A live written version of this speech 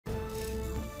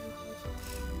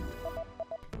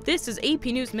This is AP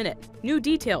News Minute. New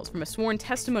details from a sworn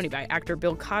testimony by actor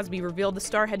Bill Cosby revealed the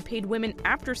star had paid women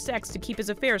after sex to keep his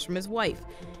affairs from his wife.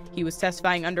 He was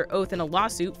testifying under oath in a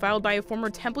lawsuit filed by a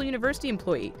former Temple University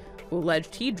employee who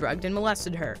alleged he drugged and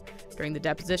molested her. During the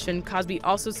deposition, Cosby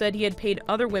also said he had paid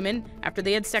other women after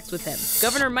they had sex with him.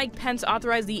 Governor Mike Pence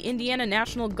authorized the Indiana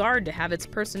National Guard to have its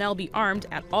personnel be armed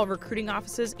at all recruiting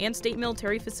offices and state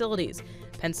military facilities.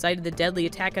 Pence cited the deadly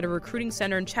attack at a recruiting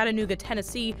center in Chattanooga,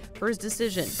 Tennessee, for his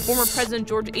decision. Former President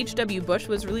George H.W. Bush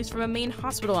was released from a Maine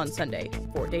hospital on Sunday,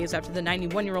 4 days after the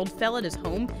 91-year-old fell at his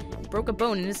home and broke a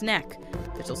bone in his neck.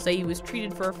 Officials say he was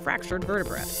treated for a fractured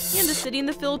vertebra. And a city in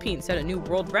the Philippines set a new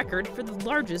world record for the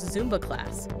largest Zumba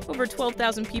class. Over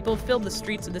 12,000 people filled the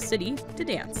streets of the city to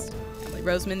dance. Emily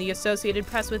Roseman, The Associated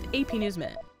Press, with AP News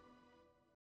Minute.